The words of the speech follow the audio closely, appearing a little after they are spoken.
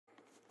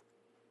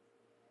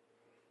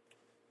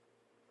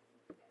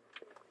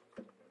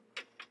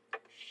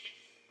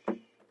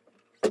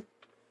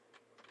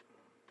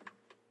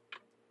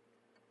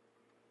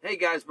Hey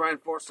guys, Brian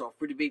Forstall,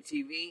 Free to Be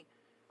TV.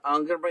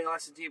 I'm going to bring a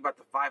lesson to you about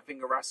the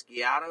 5-finger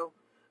Rasqueado.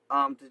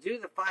 To do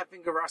the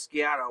 5-finger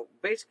Rasqueado,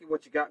 basically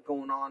what you got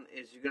going on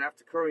is you're going to have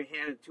to curl your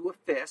hand into a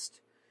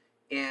fist,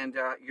 and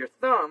your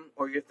thumb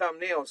or your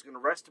thumbnail is going to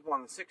rest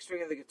upon the 6th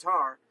string of the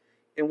guitar.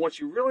 And what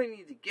you really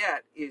need to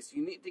get is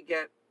you need to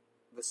get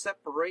the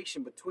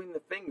separation between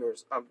the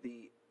fingers of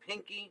the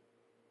pinky,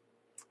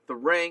 the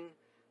ring,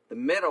 the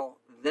middle,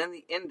 then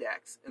the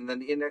index, and then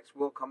the index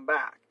will come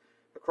back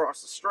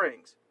across the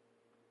strings.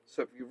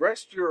 So if you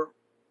rest your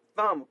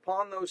thumb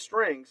upon those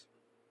strings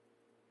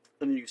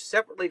and you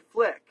separately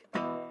flick, you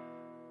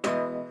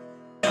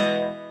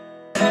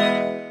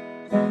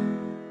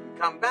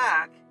come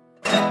back,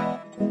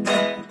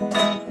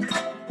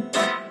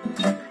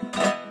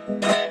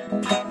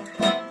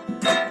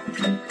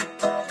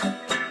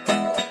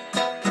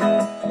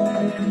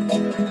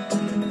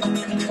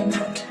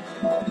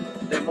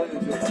 then we're going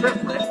to do a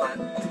triplet,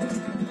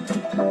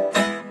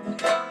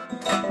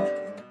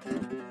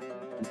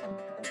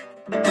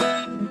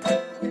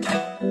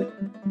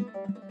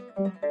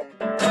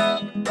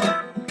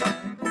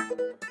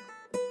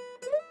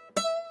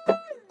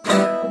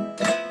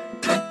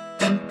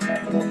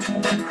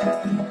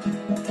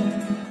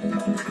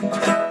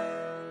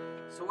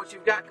 So what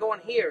you've got going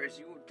here is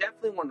you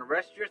definitely want to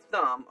rest your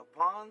thumb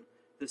upon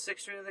the 6th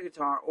string of the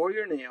guitar or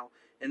your nail,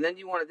 and then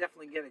you want to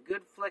definitely get a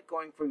good flick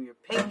going from your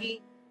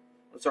pinky,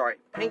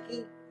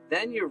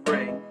 then your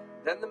ring,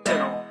 then the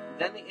middle,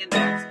 then the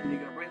index, and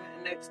you're going to bring the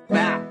index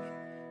back.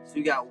 So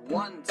you got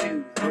 1,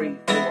 2, 3,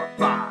 4,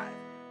 5.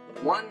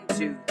 1,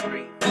 2,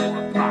 3,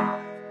 4,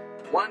 5.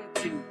 1,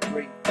 2,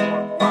 3,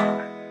 4,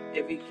 5.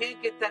 If you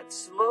can't get that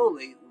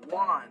slowly,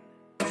 1,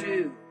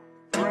 2,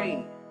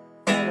 3,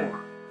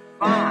 4,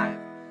 5,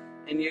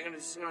 and you're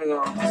just going to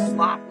go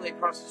sloppily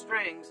across the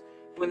strings,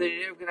 when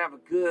you're going to have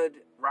a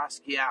good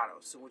Rasqueado.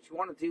 So what you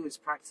want to do is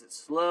practice it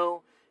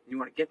slow. You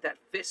want to get that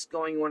fist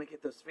going. You want to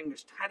get those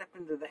fingers tied up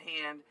into the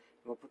hand.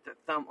 You want to put that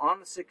thumb on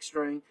the 6th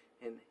string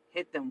and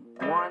hit them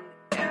one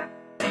at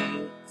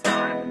a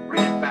time and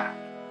bring it back.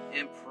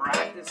 And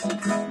practice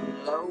it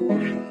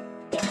slowly.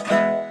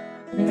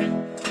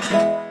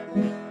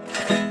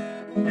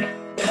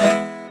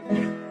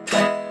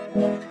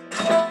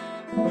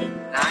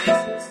 Nice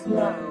and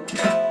slow.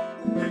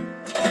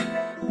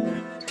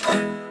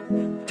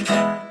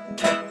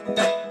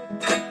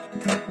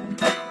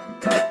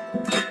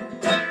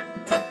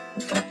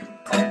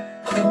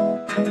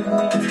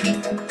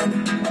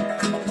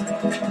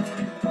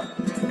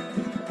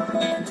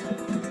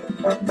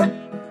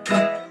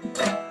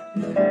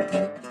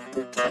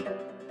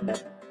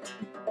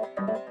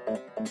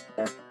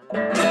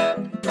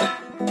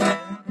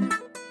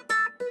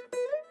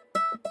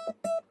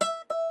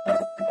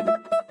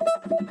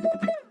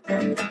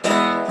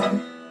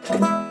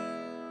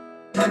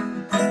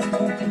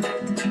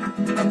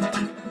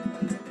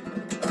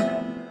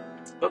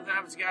 Hope that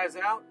helps you guys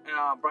out.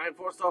 Brian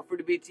Forstall, Free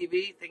to Be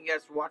TV. Thank you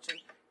guys for watching.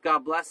 God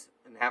bless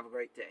and have a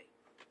great day.